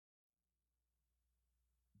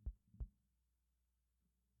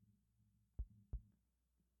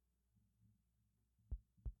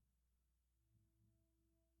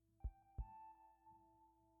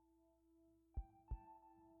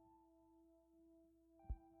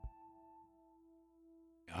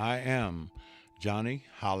I am Johnny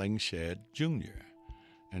Hollingshed Jr.,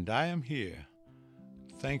 and I am here,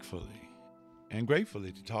 thankfully and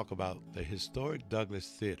gratefully, to talk about the historic Douglas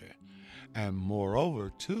Theater, and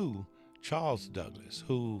moreover, to Charles Douglas,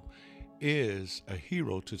 who is a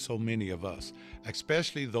hero to so many of us,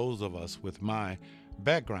 especially those of us with my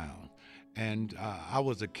background. And I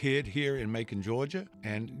was a kid here in Macon, Georgia,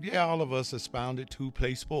 and yeah, all of us aspired to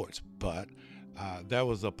play sports, but there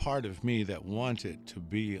was a part of me that wanted to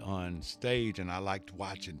be on stage, and I liked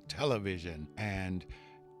watching television. And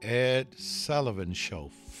Ed Sullivan Show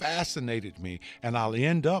fascinated me, and I'll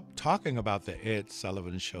end up talking about the Ed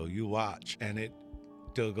Sullivan Show you watch, and it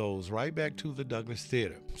goes right back to the Douglas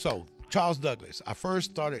Theater. So Charles Douglas, I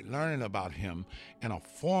first started learning about him in a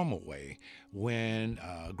formal way when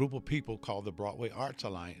a group of people called the Broadway Arts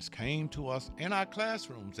Alliance came to us in our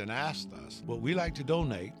classrooms and asked us what we like to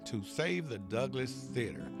donate to save the Douglas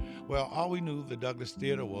Theater. Well, all we knew the Douglas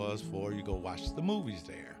Theater was for you go watch the movies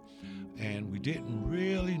there. And we didn't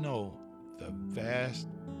really know the vast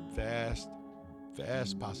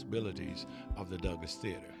possibilities of the Douglas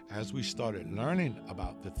Theater. As we started learning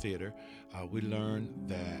about the theater, we learned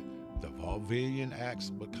that the vaudevillian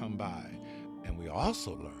acts would come by, and we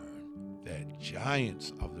also learned that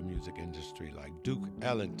giants of the music industry like Duke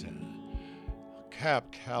Ellington,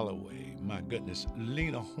 Cab Calloway, my goodness,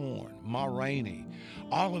 Lena Horne, Ma Rainey,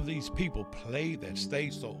 all of these people played that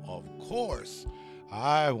stage. So of course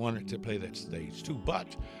I wanted to play that stage too.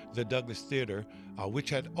 But the Douglas Theater, which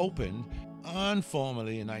had opened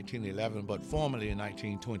informally in 1911, but formally in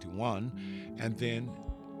 1921, and then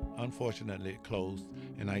unfortunately it closed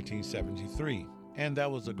in 1973. And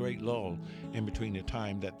that was a great lull in between the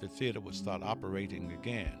time that the theater would start operating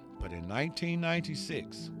again. But in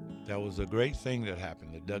 1996, there was a great thing that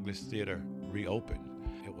happened. The Douglas Theater reopened.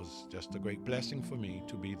 It was just a great blessing for me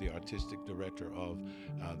to be the artistic director of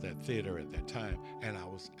that theater at that time. And I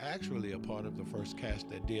was actually a part of the first cast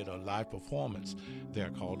that did a live performance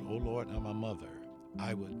there called Oh Lord, I'm My Mother.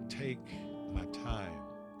 I would take my time,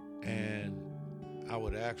 and I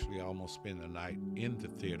would actually almost spend the night in the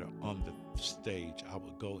theater on the stage. I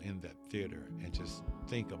would go in that theater and just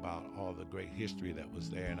think about all the great history that was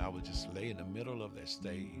there, and I would just lay in the middle of that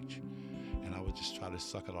stage, and I would just try to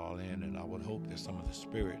suck it all in, and I would hope that some of the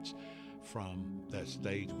spirits from that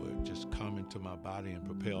stage would just come into my body and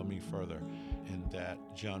propel me further in that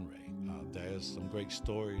genre. There's some great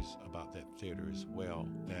stories about that theater as well,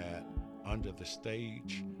 that under the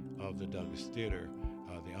stage of the Douglas Theater,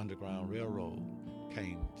 the Underground Railroad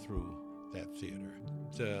came through that theater.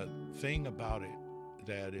 The thing about it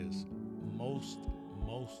that is most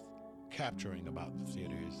capturing about the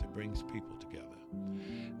theater is it brings people together.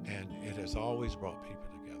 And it has always brought people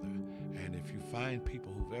together. And if you find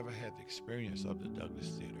people who've ever had the experience of the Douglas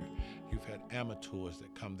Theater, you've had amateurs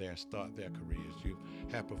that come there and start their careers. You've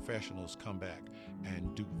had professionals come back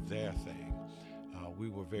and do their thing. We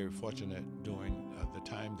were very fortunate during the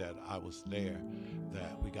time that I was there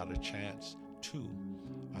that we got a chance to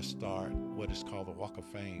start what is called the Walk of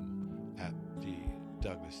Fame at the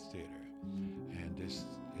Douglas Theater. And this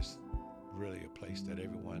is really a place that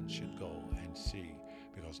everyone should go and see,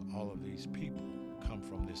 because all of these people come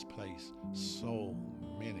from this place. So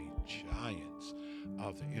many giants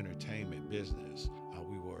of the entertainment business.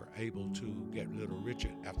 We were able to get Little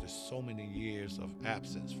Richard after so many years of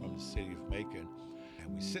absence from the city of Macon.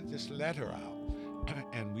 And we sent this letter out,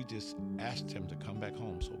 and we just asked him to come back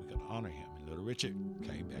home so we could honor him. And Little Richard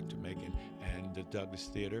came back to Macon, and the Douglas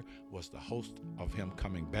Theater was the host of him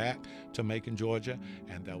coming back to Macon, Georgia.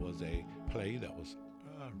 And there was a play that was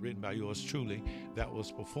written by yours truly that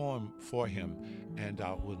was performed for him. And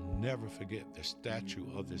I will never forget the statue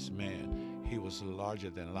of this man. He was larger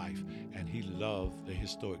than life, and he loved the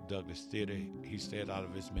historic Douglas Theater. He said out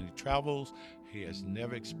of his many travels, he has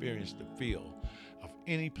never experienced the feel of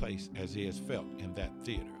any place as he has felt in that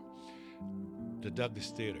theater. The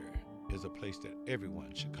Douglas Theater is a place that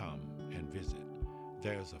everyone should come and visit.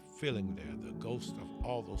 There's a feeling there, the ghost of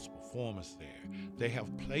all those performers there. They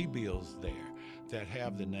have playbills there that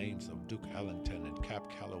have the names of Duke Ellington and Cab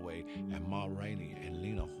Calloway and Ma Rainey and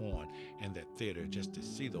Lena Horne in that theater. Just to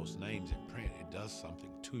see those names in print, it does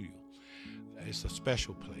something to you. It's a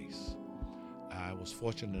special place. I was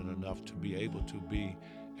fortunate enough to be able to be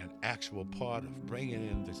an actual part of bringing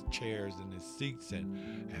in the chairs and the seats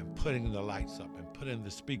and putting the lights up and putting the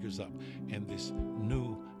speakers up in this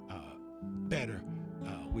new, better,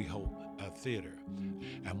 we hope, theater.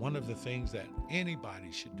 And one of the things that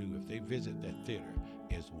anybody should do if they visit that theater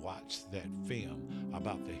is watch that film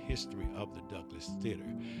about the history of the Douglas Theater.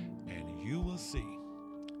 And you will see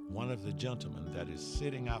one of the gentlemen that is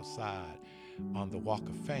sitting outside on the Walk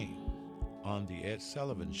of Fame, on the Ed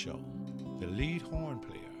Sullivan Show, the lead horn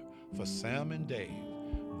player for Sam and Dave,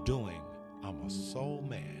 doing I'm a Soul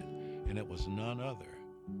Man, and it was none other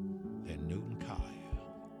than Newton Collier.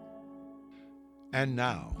 And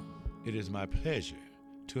now, it is my pleasure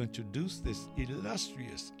to introduce this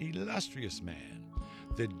illustrious man,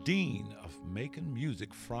 the Dean of Macon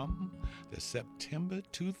Music from the September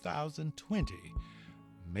 2020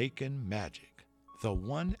 Macon Magic, the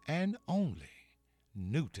one and only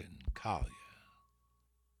Newton Collier.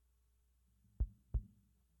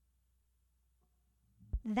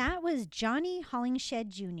 That was Johnny Hollingshed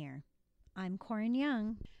Jr. I'm Koryn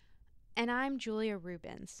Young. And I'm Julia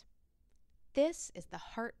Rubens. This is the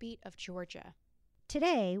heartbeat of Georgia.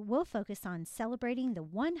 Today, we'll focus on celebrating the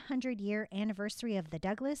 100-year anniversary of the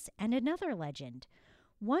Douglas and another legend,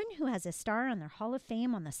 one who has a star on their Hall of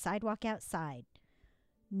Fame on the sidewalk outside.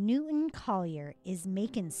 Newton Collier is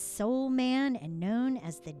Macon's soul man and known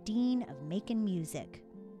as the Dean of Macon Music.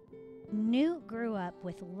 Newt grew up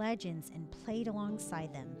with legends and played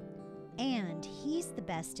alongside them, and he's the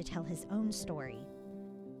best to tell his own story.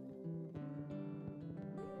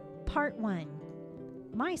 Part 1.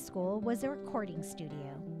 My school was a recording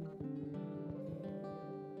studio.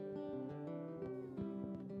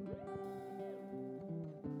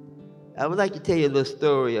 I would like to tell you a little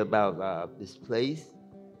story about this place.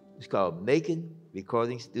 It's called Macon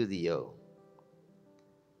Recording Studio.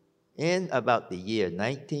 In about the year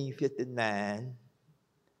 1959,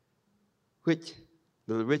 which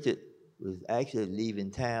Little Richard was actually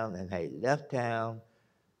leaving town and had left town,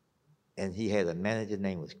 and he had a manager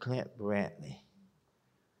named was Clint Brantley.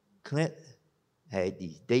 Clint had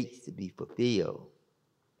these dates to be fulfilled.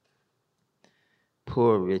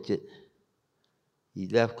 Poor Richard. He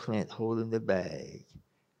left Clint holding the bag.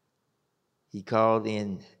 He called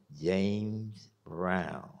in James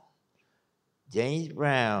Brown. James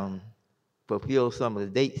Brown fulfilled some of the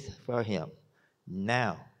dates for him.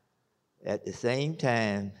 Now, at the same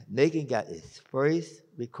time, Macon got his first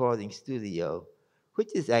recording studio,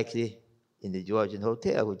 which is actually in the Georgian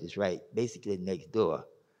Hotel, which is right basically next door.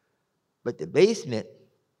 But the basement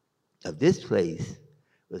of this place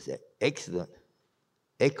was an excellent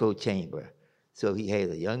echo chamber. So he had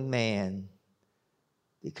a young man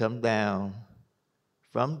to come down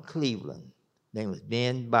from Cleveland, named was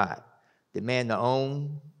Ben Bott. The man that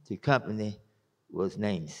owned the company was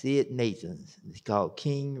named Sid Nathans. It's called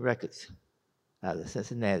King Records out of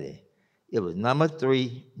Cincinnati. It was number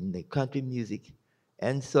 3 in the country music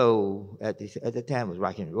and soul at the time was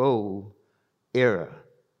rock and roll era.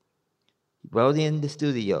 He brought in the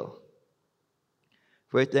studio.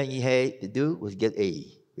 First thing he had to do was get a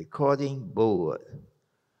recording board.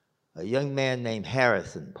 A young man named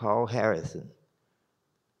Harrison, Paul Harrison,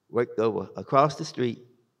 worked over across the street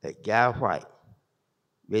at Guy White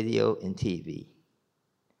Radio and TV.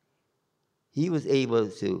 He was able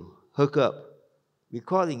to hook up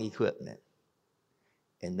recording equipment,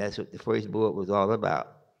 and that's what the first board was all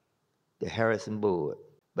about, the Harrison board.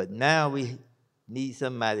 But now we need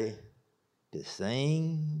somebody to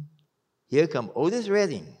sing. Here come Otis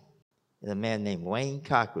Redding and a man named Wayne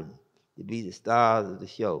Cochran to be the stars of the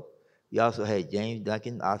show. We also had James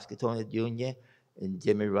Duncan, Oscar Tony Jr., and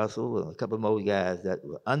Jimmy Russell, and a couple more guys that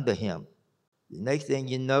were under him. The next thing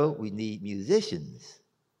you know, we need musicians.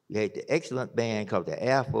 We had the excellent band called the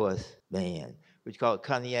Air Force Band, which was called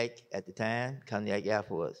Cognac at the time, Cognac Air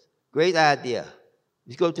Force. Great idea.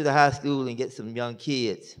 Let's go to the high school and get some young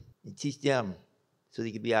kids and teach them so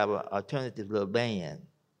they could be our alternative little band.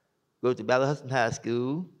 Go to Ballahuston High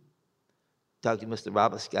School, talk to Mr.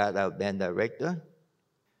 Robert Scott, our band director.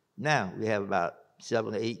 Now we have about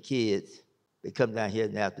 7 or 8 kids that come down here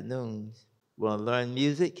in the afternoons. Want to learn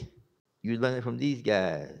music? You learn it from these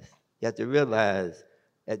guys. You have to realize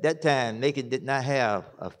at that time, Macon did not have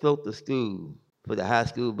a filter school for the high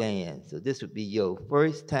school band. So this would be your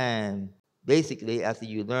first time, basically, after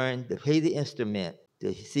you learn to play the instrument,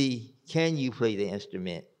 to see, can you play the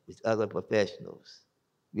instrument with other professionals?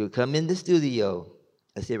 We'll come in the studio,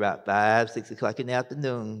 let's say about 5, 6 o'clock in the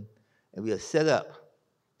afternoon, and we'll set up.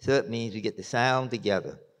 Set up means we get the sound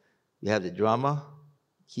together. We have the drummer,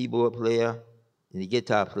 keyboard player, and the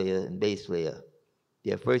guitar player and bass player.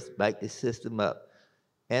 They'll first mic the system up.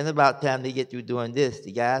 And about time they get through doing this,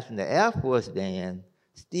 the guys from the Air Force Band,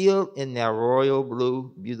 still in their royal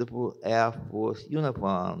blue, beautiful Air Force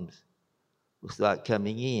uniforms, will start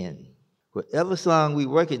coming in. Whatever song we're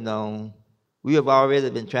working on, we have already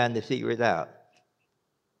been trying to figure it out.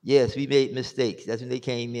 Yes, we made mistakes. That's when they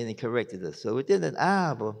came in and corrected us. So within an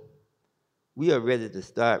hour, we are ready to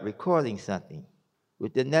start recording something.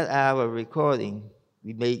 Within that hour of recording,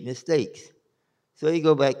 we made mistakes. So he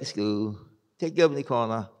go back to school, take up in the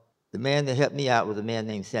corner. The man that helped me out was a man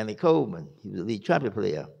named Sammy Coleman. He was a lead trumpet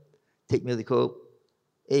player. Take me to the court.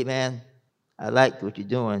 Hey, man, I liked what you're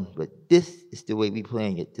doing, but this is the way we're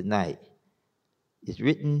playing it tonight. It's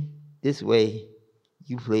written this way.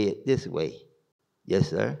 You play it this way. Yes,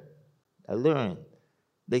 sir. I learned.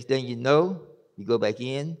 Next thing you know, you go back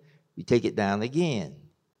in, you take it down again.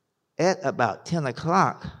 At about 10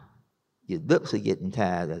 o'clock, your lips are getting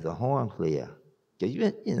tired as a horn player.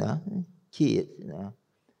 Because kids,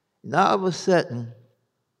 And all of a sudden,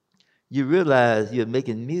 you realize you're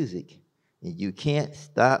making music, and you can't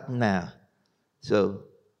stop now. So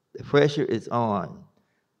the pressure is on.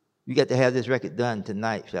 You got to have this record done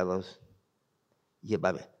tonight, fellows. Yeah,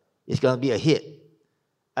 Bobby. It's going to be a hit.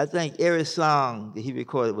 I think every song that he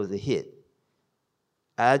recorded was a hit.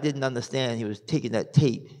 I didn't understand he was taking that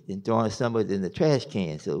tape and throwing some of it in the trash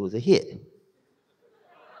can, so it was a hit.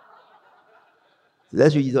 So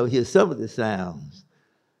that's where you don't hear some of the sounds.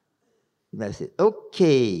 And I said,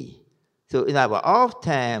 okay. So in our off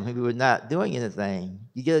time, when we were not doing anything,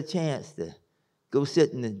 you get a chance to go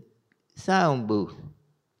sit in the sound booth.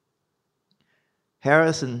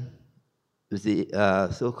 Harrison was the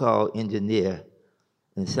so-called engineer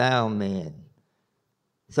and sound man.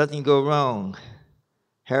 Something go wrong.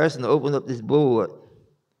 Harrison opened up this board.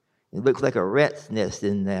 It looks like a rat's nest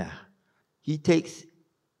in there. He takes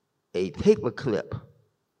a paper clip.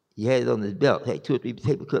 He had it on his belt. He had 2 or 3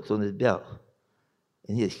 paper clips on his belt.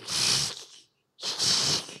 And he just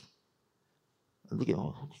look at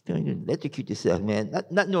electrocute yourself, man.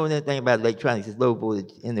 Not knowing anything about electronics, it's low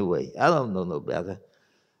voltage anyway. I don't know no better.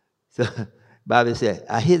 So Bobby said,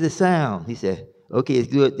 I hear the sound. He said, okay,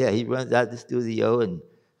 it's good there. He runs out the studio and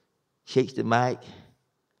shakes the mic.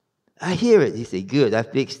 I hear it. He said, good, I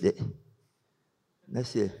fixed it. And I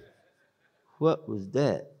said, what was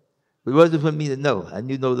that? It wasn't for me to know. I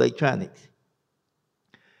knew no electronics.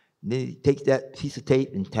 And then he takes that piece of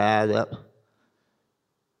tape and tie it up.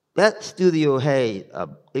 That studio had,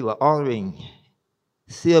 they were ordering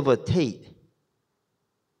silver tape.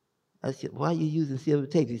 I said, why are you using silver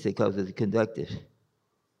tape? He said, because it's conductive.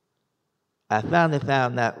 I finally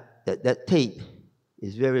found out that tape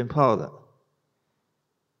is very important.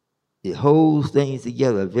 It holds things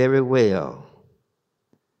together very well.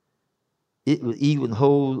 It will even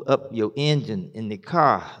hold up your engine in the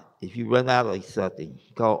car if you run out of something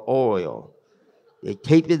called oil. They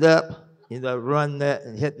tape it up, run that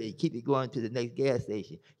and help it keep it going to the next gas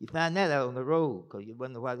station. You find that out on the road because you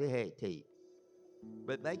wonder why they had tape.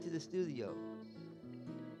 But back to the studio.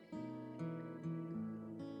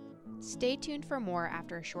 Stay tuned for more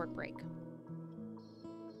after a short break.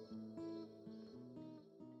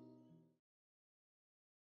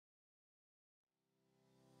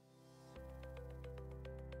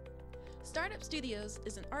 Startup Studios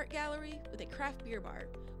is an art gallery with a craft beer bar.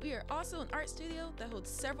 We are also an art studio that holds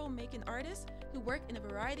several Macon artists who work in a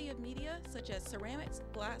variety of media such as ceramics,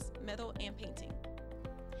 glass, metal, and painting.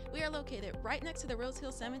 We are located right next to the Rose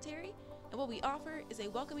Hill Cemetery, and what we offer is a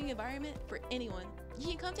welcoming environment for anyone. You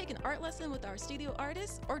can come take an art lesson with our studio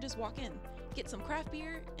artists or just walk in, get some craft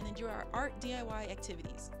beer, and enjoy our art DIY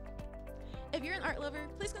activities. If you're an art lover,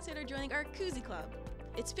 please consider joining our Koozie Club.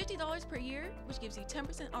 It's $50 per year, which gives you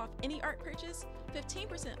 10% off any art purchase,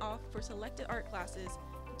 15% off for selected art classes,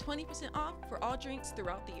 and 20% off for all drinks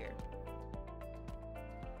throughout the year.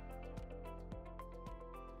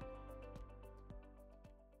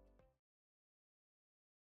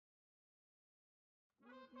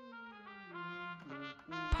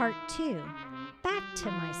 Part 2. Back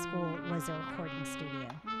to my school was a recording studio.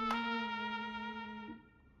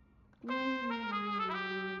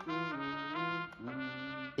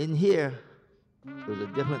 In here, it was a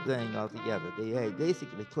different thing altogether. They had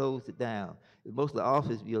basically closed it down. There's most of the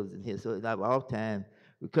office buildings in here, so in our off time,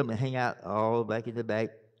 we come and hang out all back in the back,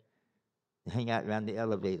 and hang out around the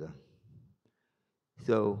elevator.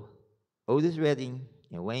 So Otis Redding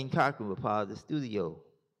and Wayne Cochran were part of the studio.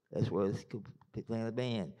 That's where it's playing a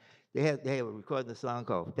band. They were recording a song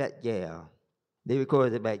called Fat Gal. They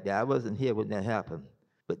recorded it back there. I wasn't here when that happened.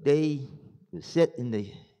 But they were set in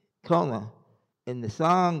the corner, and the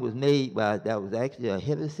song was made by, that was actually a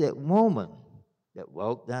heavyset woman that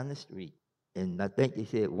walked down the street. And I think they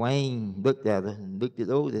said Wayne looked at her and looked at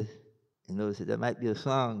Otis, and Otis said, there might be a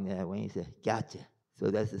song there. Wayne said, gotcha. So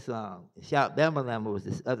that's the song. Shout Bama Lama was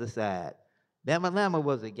this other side. Bama Lama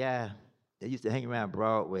was a guy that used to hang around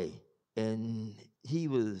Broadway, and he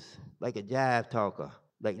was like a jive talker,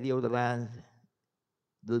 like Leo the Lion.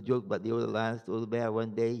 Little joke about Leo the Lion stole the bear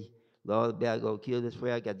one day. Lord, the bear go kill this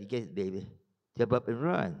frog, got to get it, baby. Jump up and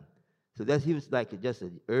run. So he was like just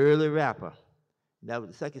an early rapper. That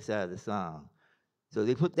was the second side of the song. So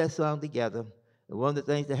they put that song together, and one of the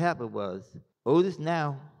things that happened was Otis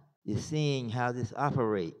now is seeing how this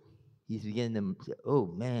operate. He's beginning to say, oh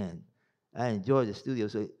man, I enjoy the studio.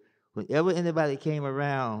 So whenever anybody came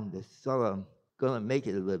around that's sort of gonna make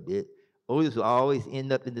it a little bit, Otis will always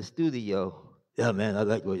end up in the studio. Yeah, man, I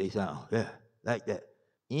like the way they sound. Yeah, like that.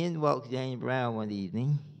 In walks James Brown one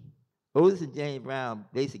evening. Otis and James Brown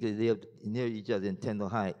basically lived near each other in Tyndall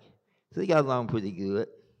Heights. So they got along pretty good.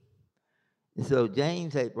 And so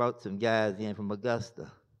James had brought some guys in from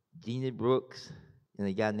Augusta, Jeannie Brooks, and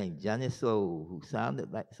a guy named Johnny Soul, who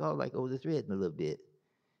sounded like Otis Redding a little bit.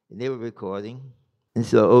 And they were recording. And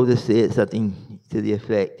so Otis said something to the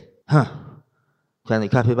effect, trying to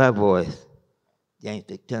copy my voice. James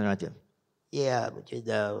turned around to him, yeah, but you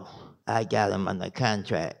know, I got him under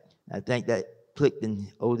contract. I think that clicked in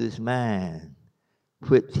Otis' mind,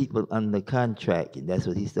 put people under contract, and that's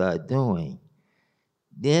what he started doing.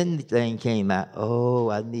 Then the thing came out, oh,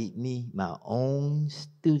 I need me my own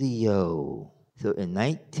studio. So in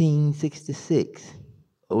 1966,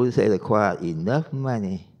 Otis had acquired enough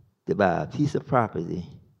money to buy a piece of property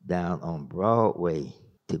down on Broadway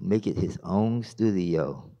to make it his own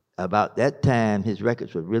studio. About that time, his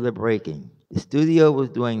records were really breaking. The studio was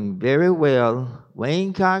doing very well.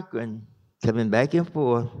 Wayne Cochran, coming back and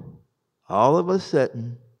forth, all of a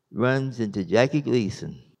sudden runs into Jackie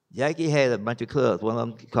Gleason. Jackie had a bunch of clubs, one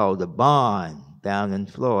of them called the Barn down in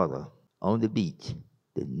Florida on the beach.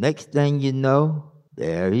 The next thing you know,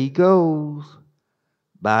 there he goes.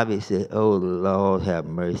 Bobby said, oh, Lord have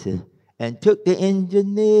mercy, and took the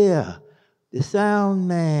engineer, the sound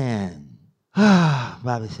man.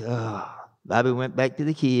 Bobby said, oh. Bobby went back to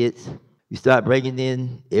the kids. We started bringing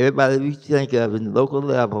in everybody we think of in the local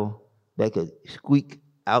level that could squeak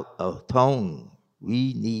out a tone.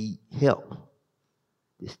 We need help.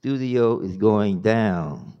 The studio is going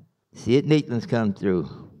down. Sid Nathan's come through.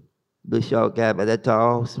 Little short guy by that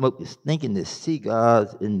tall, smoked the stinkingest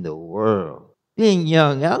cigars in the world. Being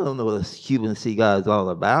young, I don't know what a Cuban cigar is all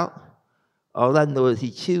about. All I know is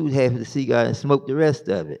he chewed half of the cigar and smoked the rest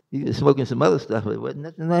of it. He was smoking some other stuff, but it wasn't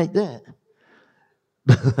nothing like that.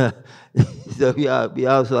 So we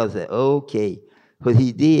all sort of said, okay. What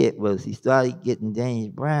he did was he started getting James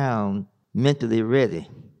Brown mentally ready.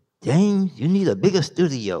 James, you need a bigger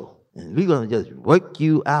studio, and we're going to just work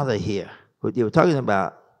you out of here. What they were talking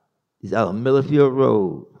about is out on Millerfield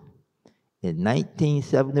Road. In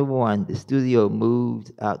 1971, the studio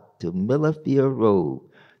moved out to Millerfield Road.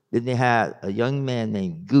 Then they had a young man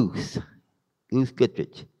named Goose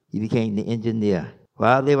Goodrich. He became the engineer.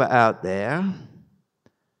 While they were out there,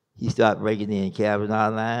 he started breaking in Calvin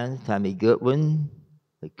Arline, Tommy Goodwin,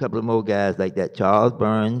 a couple of more guys like that, Charles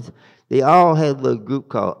Burns. They all had a little group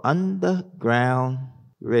called Underground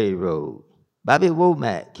Railroad. Bobby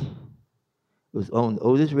Womack was on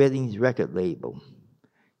Otis Redding's record label,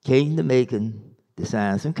 came to Macon to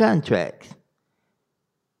sign some contracts.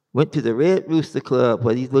 Went to the Red Rooster Club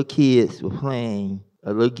where these little kids were playing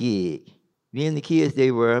a little gig. Being the kids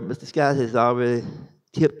they were, Mr. Scott has already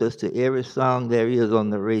tipped us to every song there is on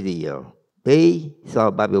the radio. They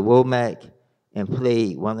saw Bobby Womack and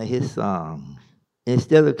played one of his songs.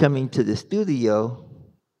 Instead of coming to the studio,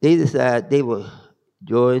 they decided they would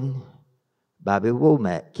join Bobby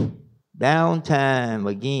Womack. Downtime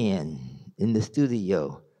again in the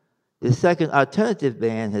studio. The second alternative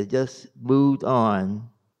band has just moved on.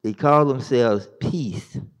 They call themselves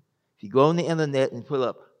Peace. If you go on the internet and pull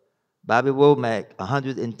up Bobby Womack,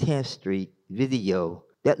 110th Street video,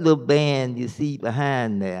 that little band you see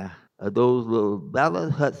behind there are those little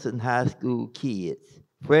Ballard Hudson High School kids,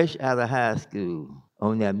 fresh out of high school,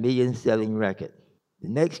 on their million-selling record. The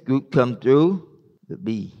next group come through would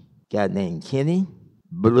be a guy named Kenny,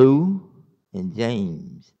 Blue, and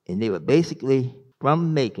James. And they were basically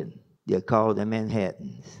from Macon. They're called the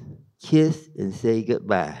Manhattans. Kiss and Say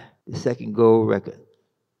Goodbye, the second gold record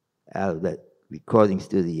out of that recording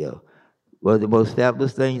studio. One of the most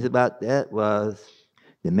fabulous things about that was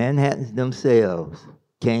the Manhattans themselves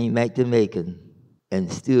came back to Macon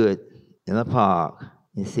and stood in a park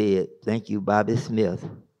and said, thank you, Bobby Smith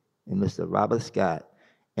and Mr. Robert Scott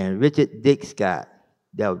and Richard Dick Scott,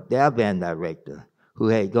 their band director, who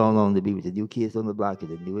had gone on to be with the New Kids on the Block at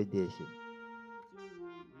the New Edition.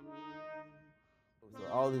 So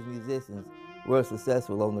all these musicians were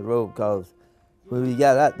successful on the road because when we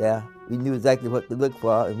got out there, we knew exactly what to look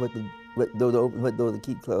for and what door to open, what door to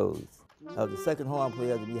keep closed. I was the second horn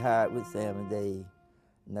player to be hired with Sam and Dave,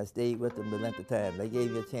 and I stayed with them the length of time. They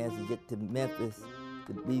gave me a chance to get to Memphis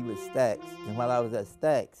to be with Stax, and while I was at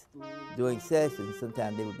Stax, doing sessions,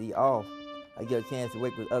 sometimes they would be off. I get a chance to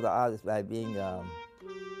work with other artists by being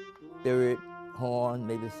third horn,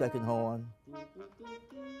 maybe the second horn.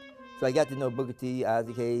 So I got to know Booker T,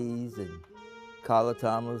 Isaac Hayes, and Carla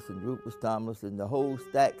Thomas, and Rufus Thomas, and the whole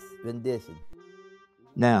Stax rendition.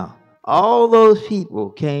 Now, all those people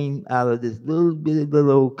came out of this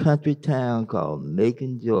little old country town called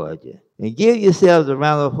Macon, Georgia. And give yourselves a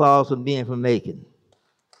round of applause for being from Macon.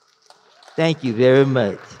 Thank you very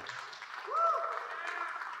much.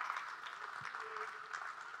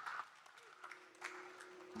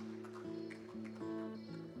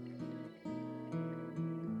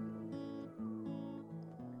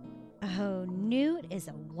 Oh, Newt is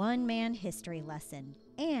a one-man history lesson,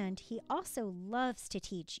 and he also loves to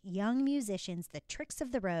teach young musicians the tricks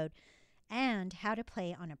of the road and how to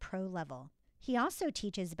play on a pro level. He also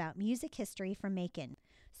teaches about music history from Macon,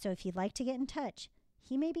 so if you'd like to get in touch,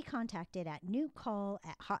 he may be contacted at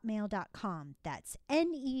newtcoll@hotmail.com. That's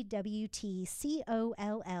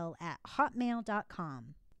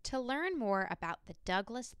NEWTCOLL@hotmail.com. To learn more about the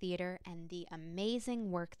Douglas Theater and the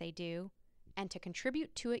amazing work they do, and to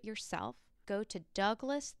contribute to it yourself, go to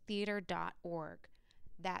douglastheater.org.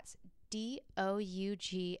 That's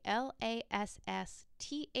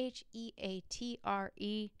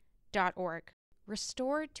DOUGLASSTHEATRE.org.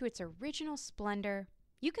 Restored to its original splendor,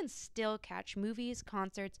 you can still catch movies,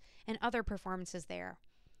 concerts, and other performances there,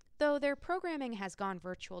 though their programming has gone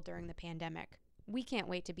virtual during the pandemic. We can't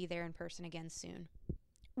wait to be there in person again soon.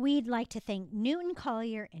 We'd like to thank Newton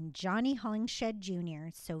Collier and Johnny Hollingshed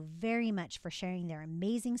Jr. so very much for sharing their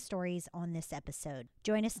amazing stories on this episode.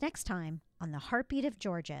 Join us next time on The Heartbeat of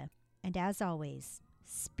Georgia. And as always,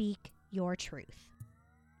 speak your truth.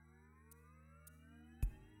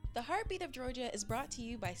 The Heartbeat of Georgia is brought to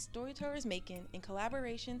you by Storytellers Macon in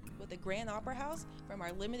collaboration with the Grand Opera House from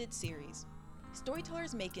our limited series.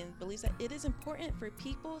 Storytellers Macon believes that it is important for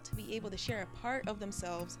people to be able to share a part of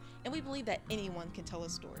themselves, and we believe that anyone can tell a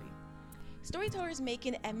story. Storytellers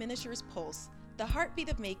Macon administers Pulse, the Heartbeat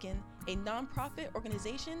of Macon, a nonprofit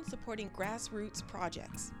organization supporting grassroots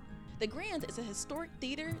projects. The Grand is a historic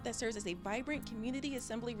theater that serves as a vibrant community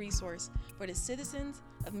assembly resource for the citizens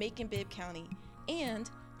of Macon-Bibb County and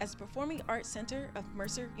as the Performing Arts Center of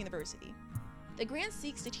Mercer University. The Grand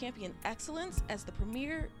seeks to champion excellence as the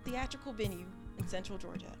premier theatrical venue in Central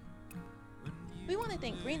Georgia. We want to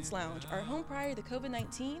thank Grant's Lounge, our home prior to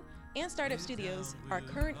COVID-19, and Startup Studios, our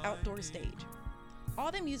current outdoor stage.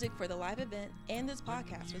 All the music for the live event and this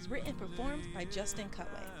podcast was written and performed by Justin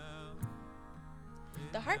Cutway.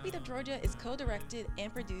 The Heartbeat of Georgia is co-directed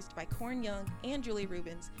and produced by Koryn Young and Julia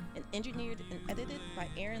Rubens, and engineered and edited by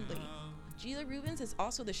Aaron Lee. Julia Rubens is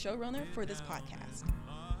also the showrunner for this podcast.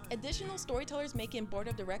 Additional Storytellers Macon Board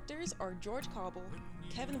of Directors are George Cobble,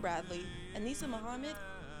 Kevin Bradley, Anissa Muhammad,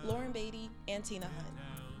 Lauren Beatty, and Tina Hunt,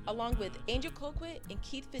 along with Angel Colquitt and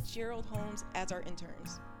Keith Fitzgerald Holmes as our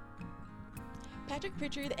interns. Patrick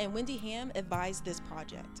Pritchard and Wendy Ham advised this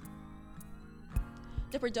project.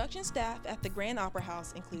 The production staff at the Grand Opera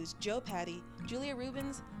House includes Joe Patty, Julia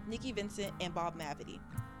Rubens, Nikki Vincent, and Bob Mavity.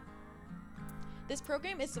 This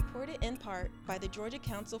program is supported in part by the Georgia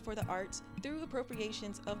Council for the Arts through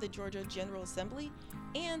appropriations of the Georgia General Assembly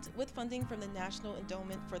and with funding from the National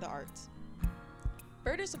Endowment for the Arts.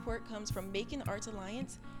 Further support comes from Macon Arts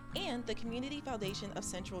Alliance and the Community Foundation of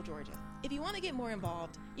Central Georgia. If you want to get more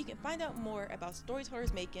involved, you can find out more about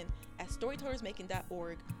Storytellers Macon at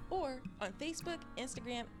storytellersmacon.org or on Facebook,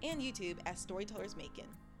 Instagram, and YouTube at Storytellers Macon.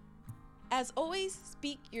 As always,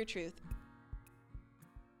 speak your truth.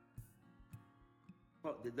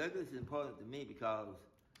 The Douglas is important to me because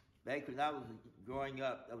back when I was growing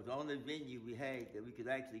up, that was the only venue we had that we could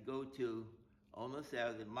actually go to on a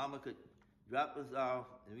Saturday. Mama could drop us off,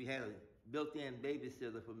 and we had a built-in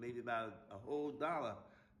babysitter for maybe about a whole $1.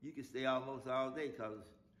 You could stay almost all day because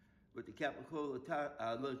with the Capitola,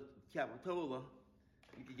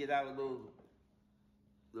 you could get out of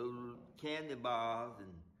little candy bars,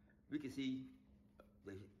 and we could see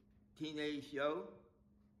the teenage show,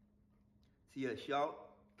 see a short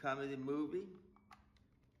comedy movie,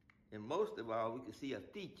 and most of all, we could see a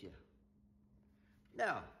feature.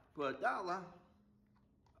 Now, for $1,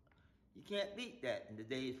 you can't beat that in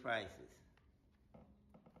today's prices.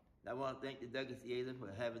 I want to thank the Douglas Theater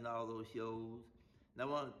for having all those shows. And I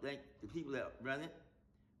want to thank the people that run it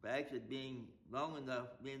for actually being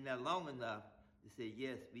there long enough to say,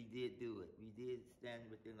 yes, we did do it. We did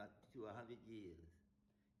stand within to 100 years.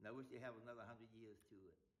 And I wish they have another 100 years to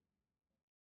it.